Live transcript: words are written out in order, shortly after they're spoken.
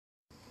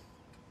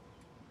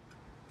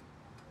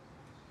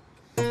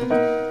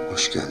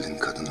Hoş geldin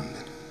kadınım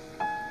benim.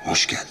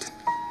 Hoş geldin.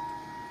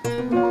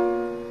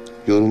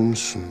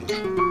 Yorulmuşsundur.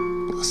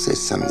 Nasıl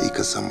etsem de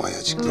yıkasam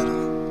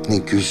ayacıklarımı. Ne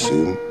gül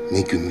suyum,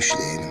 ne gümüş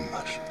leğenim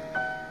var.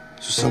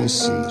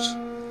 Susamışsındır.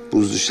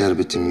 Buzlu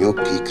şerbetim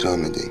yok ki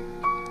ikram edeyim.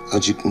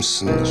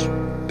 Acıkmışsındır.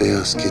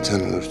 Beyaz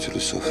keten örtülü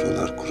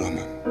sofralar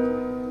kuramam.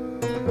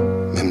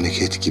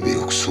 Memleket gibi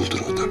yoksuldur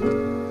odam.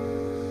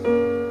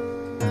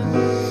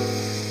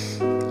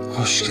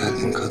 Hoş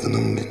geldin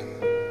kadınım benim.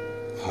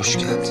 Hoş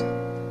geldin.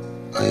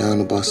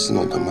 Ayağını bastın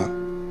odama.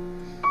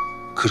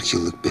 40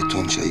 yıllık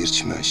beton çayır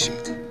çimen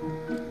şimdi.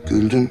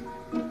 Güldün.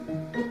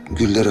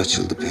 Güller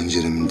açıldı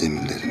penceremin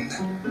demirlerinde.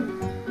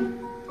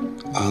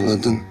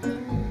 Ağladın.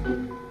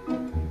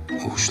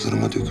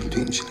 Avuçlarıma döküldü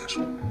inciler.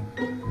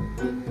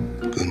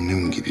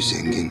 Gönlüm gibi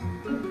zengin.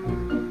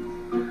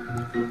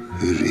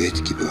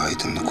 Hürriyet gibi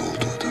aydınlık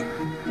oldu odam.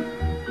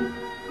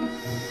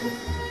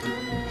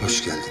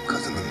 Hoş geldin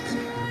kadınım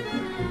benim.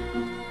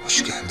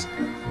 Hoş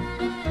geldin.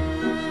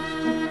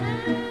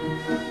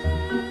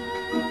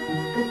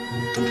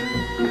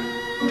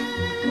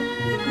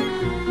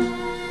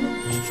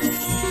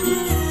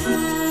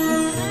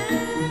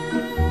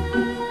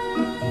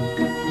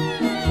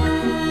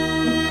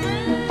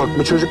 Bak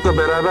bu çocukla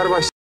beraber